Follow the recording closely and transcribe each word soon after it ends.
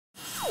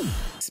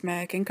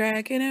Smacking,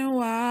 cracking, and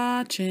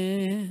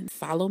watching.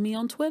 Follow me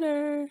on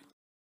Twitter.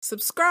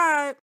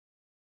 Subscribe.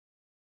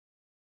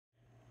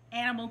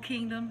 Animal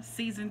Kingdom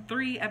Season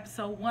 3,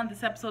 Episode 1.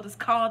 This episode is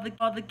called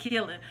The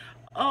Killing.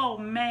 Oh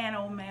man,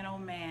 oh man, oh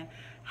man.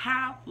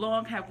 How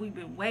long have we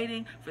been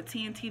waiting for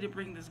TNT to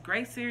bring this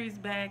great series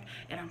back?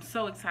 And I'm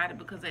so excited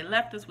because they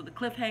left us with a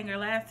cliffhanger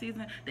last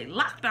season. They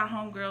locked our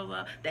homegirls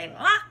up. They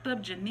locked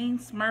up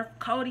Janine Smurf,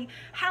 Cody.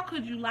 How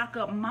could you lock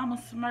up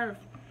Mama Smurf,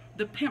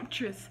 the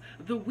pimptress,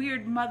 the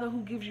weird mother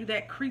who gives you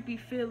that creepy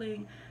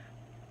feeling?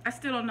 I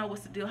still don't know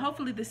what's the deal.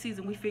 Hopefully this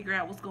season we figure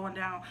out what's going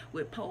down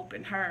with Pope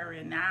and her,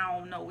 and I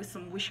don't know, with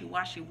some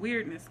wishy-washy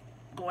weirdness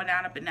going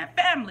down up in that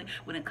family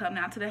when it come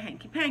down to the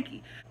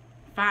hanky-panky.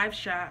 5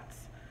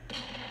 shots.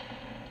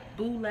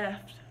 Boo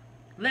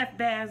left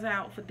Baz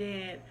out for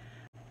dead,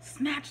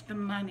 snatched the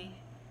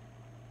money.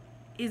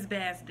 Is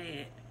Baz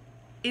dead?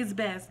 Is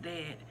Baz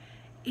dead?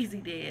 Is he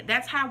dead?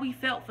 That's how we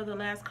felt for the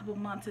last couple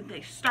months, and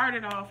they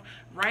started off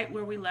right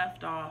where we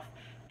left off.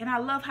 And I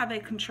love how they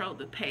controlled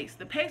the pace.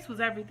 The pace was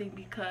everything,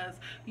 because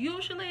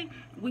usually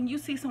when you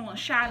see someone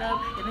shot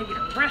up and they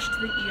get rushed to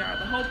the ER,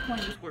 the whole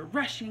point is we're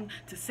rushing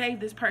to save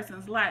this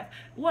person's life.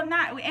 Well,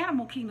 not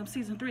Animal Kingdom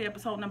Season 3,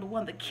 Episode number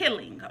 1, The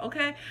Killing,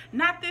 okay?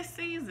 Not this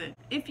season.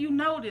 If you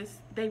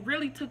notice, they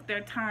really took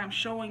their time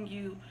showing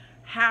you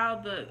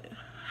how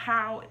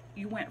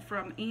you went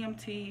from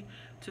EMT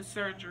to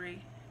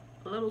surgery,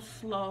 a little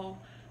slow.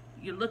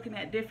 You're looking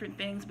at different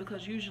things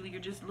because usually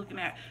you're just looking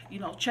at,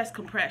 chest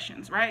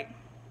compressions, right?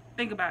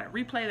 Think about it.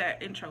 Replay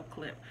that intro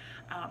clip.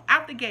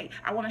 Out the gate,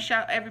 I want to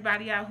shout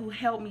everybody out who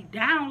held me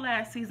down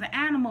last season,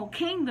 Animal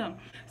Kingdom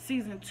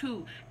Season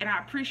 2. And I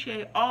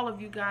appreciate all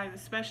of you guys,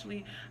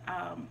 especially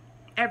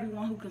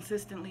everyone who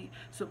consistently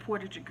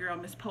supported your girl,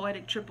 Miss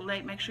Poetic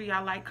 888. Make sure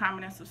y'all like,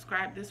 comment, and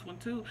subscribe this one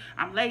too.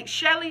 I'm late.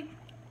 Shelly,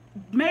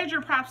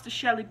 major props to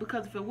Shelly,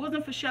 because if it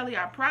wasn't for Shelly,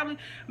 I probably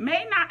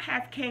may not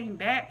have came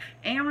back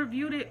and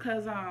reviewed it,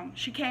 because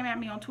she came at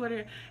me on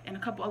Twitter and a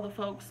couple other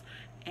folks,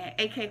 and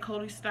AK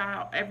Cody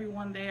Style,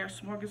 everyone there,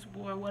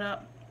 Smorgasbord, what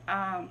up?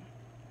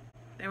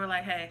 They were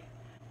like, hey,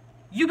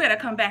 you better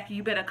come back and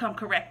you better come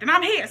correct. And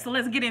I'm here, so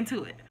let's get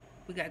into it.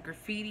 We got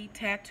graffiti,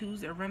 tattoos,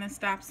 they're running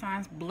stop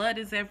signs, blood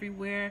is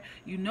everywhere.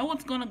 You know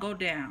what's gonna go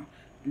down.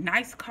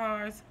 Nice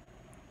cars,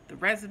 the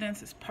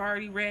residence is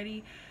party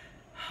ready.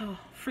 Oh,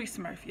 free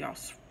Smurf, y'all.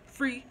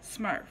 Free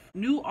Smurf.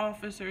 New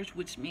officers,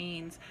 which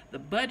means the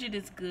budget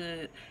is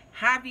good.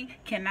 Javi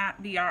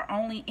cannot be our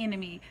only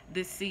enemy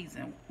this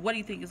season. What do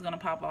you think is going to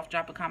pop off?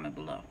 Drop a comment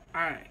below.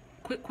 All right.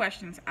 Quick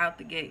questions out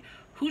the gate.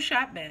 Who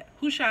shot Baz?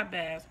 Who shot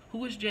Baz? Who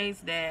was Jay's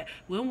dad?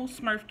 When will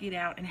Smurf get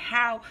out? And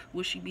how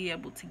will she be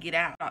able to get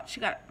out?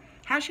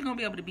 How's she going to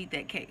be able to beat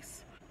that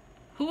case?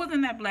 Who was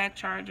in that black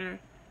Charger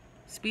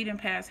speeding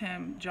past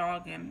him,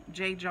 jogging,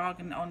 Jay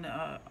jogging on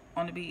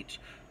the beach?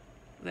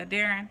 Was that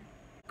Darren?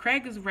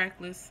 Craig is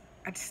reckless.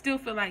 I still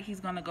feel like he's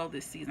going to go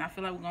this season. I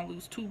feel like we're going to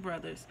lose 2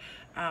 brothers.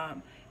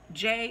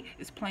 Jay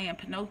is playing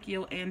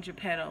Pinocchio and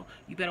Geppetto.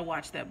 You better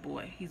watch that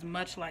boy. He's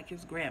much like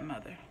his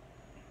grandmother.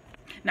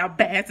 Now,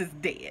 Baz is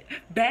dead.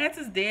 Baz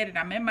is dead, and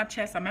I'm in my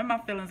chest. I'm in my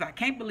feelings. I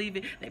can't believe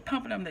it. They're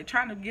pumping him. They're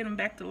trying to get him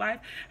back to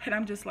life. And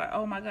I'm just like,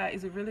 oh, my God,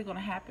 is it really going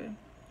to happen?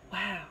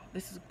 Wow,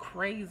 this is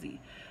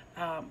crazy.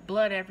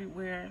 Blood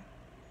everywhere.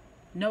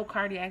 No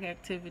cardiac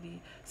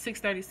activity.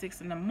 6:36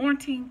 in the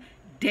morning.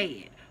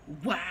 Dead.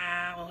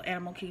 Wow,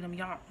 Animal Kingdom,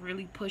 y'all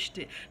really pushed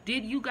it.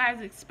 Did you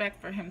guys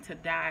expect for him to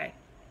die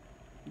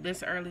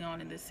this early on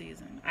in this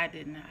season? I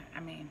did not. I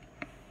mean,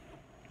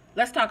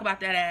 let's talk about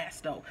that ass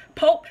though.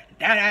 Pope,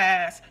 that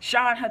ass.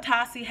 Sean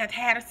Hatasi, had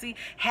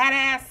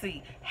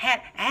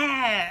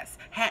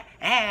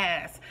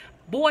ass.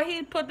 Boy,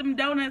 he put them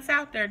donuts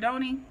out there,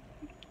 don't he?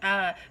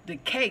 The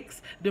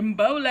cakes, them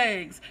bow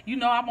legs. You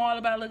know I'm all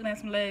about looking at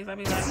some legs. I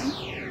be like,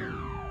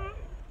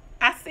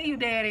 I see you,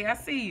 daddy. I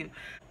see you.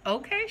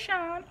 Okay,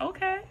 Sean.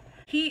 Okay.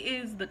 He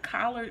is the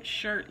collared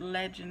shirt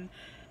legend,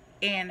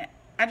 and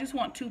I just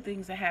want 2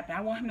 things to happen.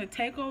 I want him to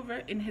take over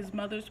in his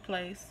mother's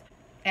place,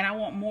 and I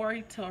want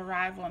Maury to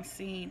arrive on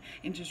scene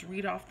and just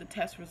read off the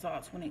test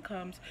results when it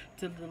comes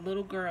to the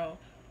little girl.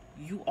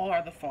 You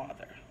are the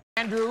father.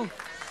 Andrew,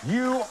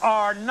 you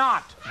are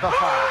not the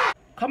father.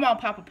 Come on,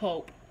 Papa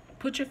Pope.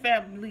 Put your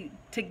family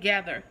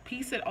together.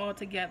 Piece it all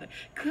together.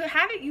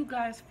 How did you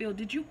guys feel?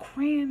 Did you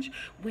cringe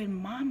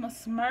when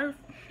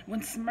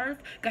when Smurf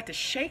got to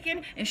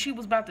shaking and she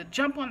was about to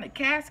jump on the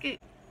casket?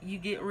 You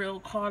get real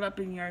caught up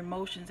in your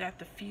emotions at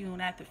the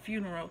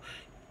funeral.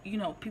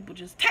 People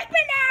just, take me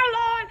now,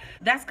 Lord.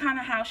 That's kind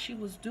of how she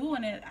was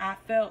doing it. I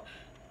felt,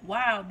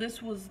 wow,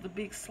 this was the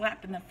big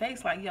slap in the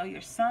face. Like, yo,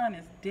 your son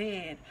is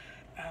dead.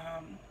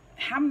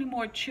 How many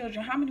more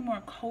children, how many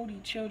more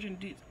Cody children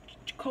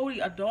Cody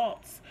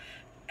adults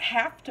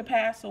have to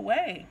pass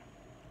away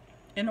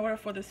in order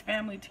for this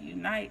family to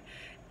unite,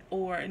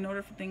 or in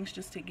order for things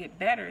just to get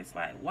better? It's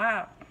like,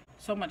 wow,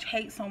 so much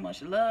hate, so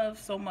much love,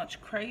 so much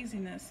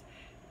craziness.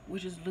 We're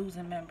just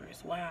losing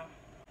members. Wow.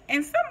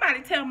 And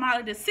somebody tell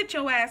Molly to sit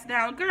your ass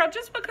down. Girl,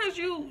 just because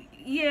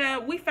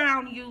we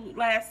found you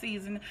last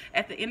season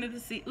at the end of the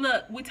season.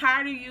 Look, we're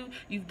tired of you.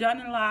 You've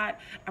done a lot.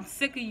 I'm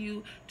sick of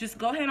you. Just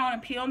go ahead on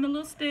and pee on the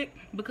little stick,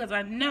 because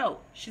I know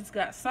she's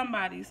got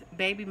somebody's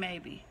baby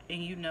maybe,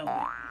 and you know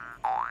it.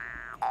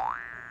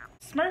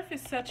 Smurf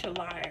is such a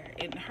liar,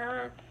 and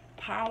her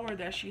power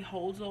that she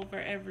holds over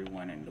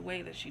everyone and the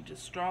way that she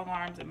just strong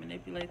arms and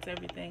manipulates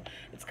everything,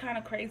 it's kind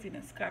of crazy and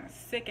it's kind of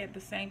sick at the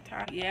same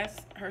time.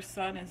 Yes, her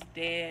son is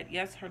dead.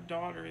 Yes, her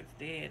daughter is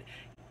dead.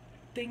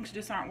 Things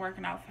just aren't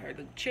working out for her.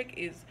 The chick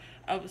is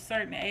of a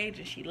certain age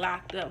and she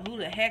locked up. Who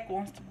the heck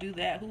wants to do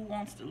that? Who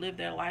wants to live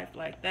their life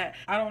like that?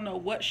 I don't know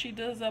what she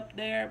does up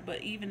there,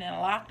 but even in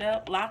locked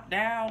up, locked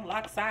down,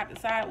 locked side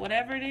to side,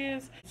 whatever it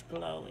is, it's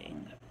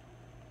glowing.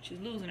 She's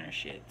losing her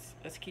shits.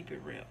 Let's keep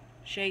it real.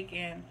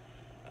 Shaking.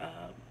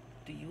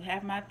 Do you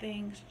have my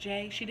things,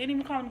 Jay? She didn't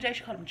even call him Jay.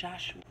 She called him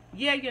Joshua.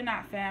 Yeah, you're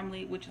not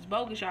family, which is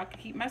bogus. Y'all can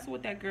keep messing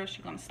with that girl.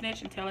 She's gonna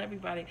snitch and tell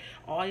everybody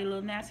all your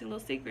little nasty little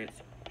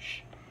secrets. Shh.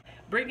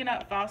 Bringing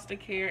up foster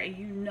care, and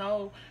you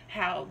know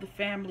how the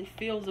family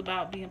feels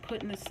about being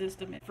put in the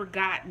system and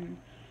forgotten,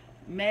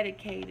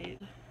 medicated,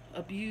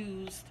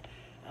 abused,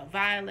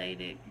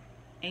 violated,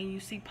 and you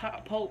see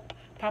Papa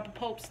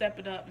Pope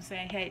stepping up and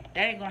saying, hey,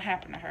 that ain't gonna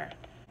happen to her.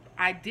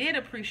 I did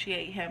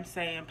appreciate him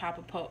saying,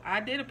 I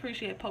did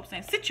appreciate Pope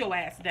saying, sit your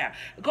ass down.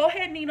 Go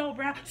ahead, Nino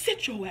Brown,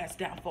 sit your ass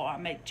down before I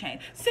make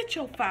change. Sit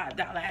your $5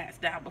 ass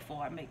down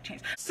before I make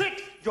change.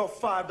 Sit your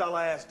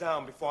 $5 ass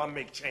down before I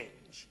make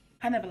change.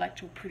 I never liked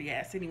your pretty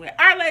ass anyway.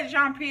 Arlette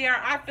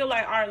Jean-Pierre, I feel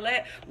like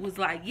Arlette was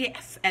like,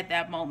 yes, at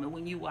that moment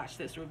when you watch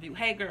this review.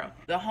 Hey, girl,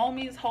 the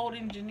homies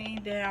holding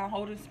Janine down,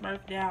 holding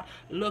Smurf down,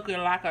 looking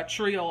like a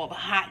trio of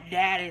hot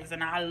daddies,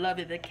 and I love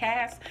it. The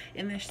cast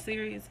in this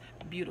series,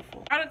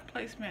 beautiful. Product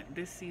placement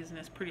this season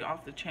is pretty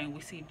off the chain.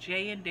 We see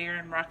Jay and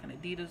Darren rocking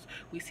Adidas.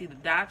 We see the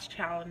Dodge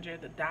Challenger,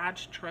 the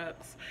Dodge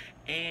trucks,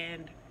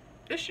 and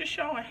it's just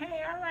showing,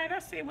 hey, all right, I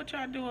see what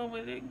y'all doing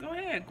with it. Go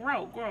ahead,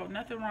 grow.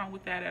 Nothing wrong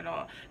with that at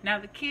all. Now,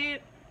 the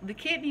kid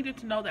needed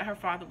to know that her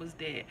father was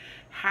dead.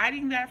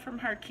 Hiding that from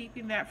her,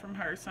 keeping that from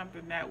her,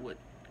 something that would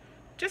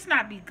just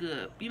not be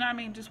good. You know what I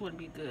mean? Just wouldn't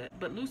be good.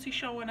 But Lucy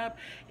showing up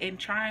and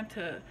trying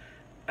to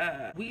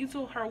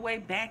weasel her way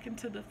back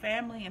into the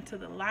family, into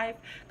the life,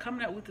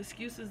 coming up with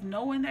excuses,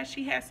 knowing that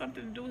she had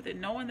something to do with it,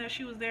 knowing that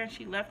she was there and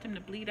she left him to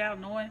bleed out,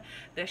 knowing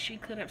that she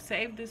could have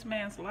saved this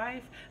man's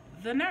life.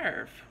 The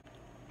nerve.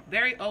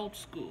 Very old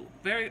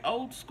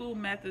school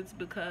methods,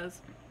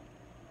 because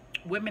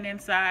women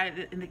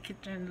inside in the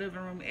kitchen,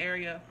 living room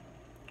area,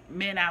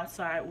 men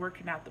outside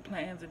working out the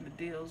plans and the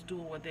deals,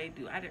 doing what they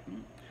do.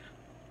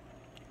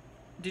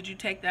 Did you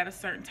take that a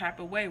certain type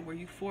of way? Were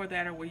you for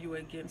that or were you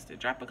against it?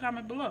 Drop a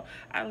comment below.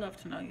 I'd love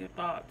to know your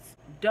thoughts.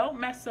 Don't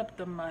mess up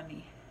the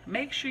money.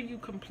 Make sure you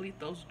complete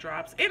those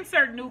drops.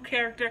 Insert new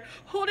character.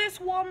 Who this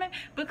woman?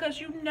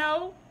 Because you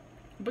know,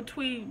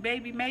 between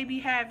baby maybe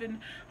having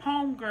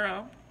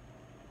homegirl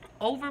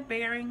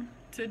overbearing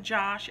to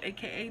Josh,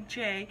 aka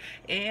Jay,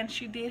 and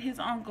she did his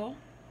uncle.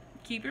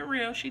 Keep it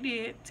real, she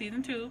did.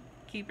 Season 2,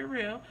 keep it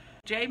real.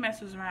 Jay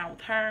messes around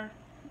with her.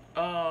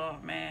 Oh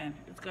man,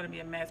 it's gonna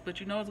be a mess. But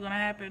you know what's gonna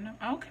happen?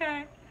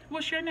 Okay,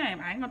 what's your name?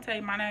 I ain't gonna tell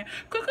you my name.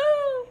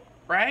 Cuckoo,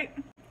 right?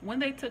 When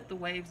they took the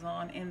waves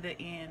on in the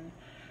end,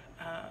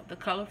 the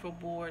colorful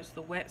boards,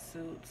 the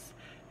wetsuits,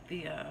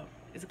 the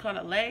is it called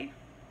a lay?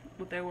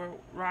 What they were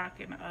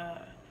rocking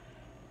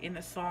in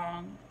the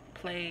song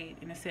played,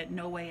 and it said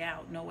no way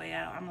out, no way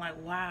out. I'm like,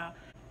 wow,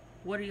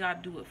 what do y'all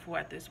do it for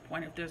at this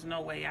point if there's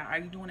no way out? Are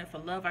you doing it for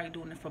love? Are you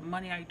doing it for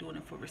money? Are you doing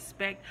it for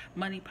respect?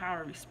 Money,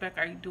 power, respect?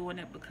 Are you doing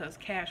it because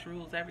cash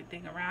rules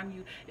everything around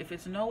you? If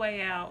it's no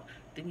way out,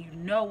 then you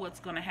know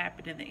what's going to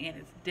happen in the end.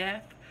 It's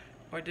death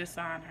or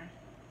dishonor.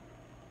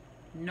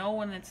 No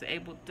one that's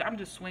able to, I'm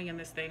just swinging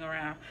this thing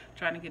around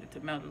trying to get it to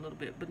melt a little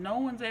bit, but no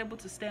one's able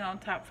to stay on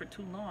top for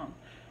too long.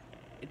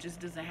 It just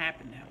doesn't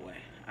happen that way.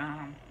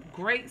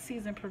 Great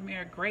season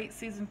premiere, great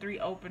season 3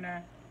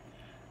 opener.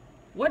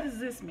 What does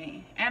this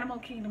mean? Animal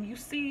Kingdom, you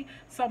see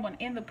someone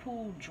in the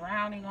pool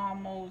drowning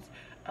almost.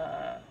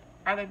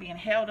 Are they being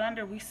held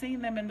under? We've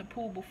seen them in the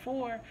pool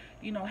before,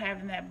 you know,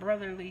 having that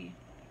brotherly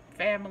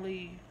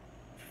family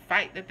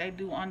fight that they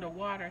do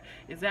underwater.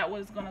 Is that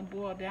what it's going to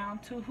boil down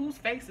to? Whose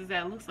face is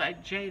that? Looks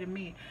like Jay to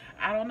me.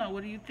 I don't know.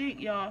 What do you think,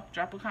 y'all?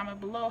 Drop a comment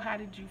below. How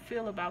did you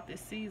feel about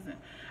this season?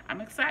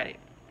 I'm excited.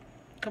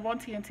 Come on,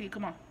 TNT.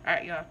 Come on. All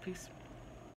right, y'all. Peace.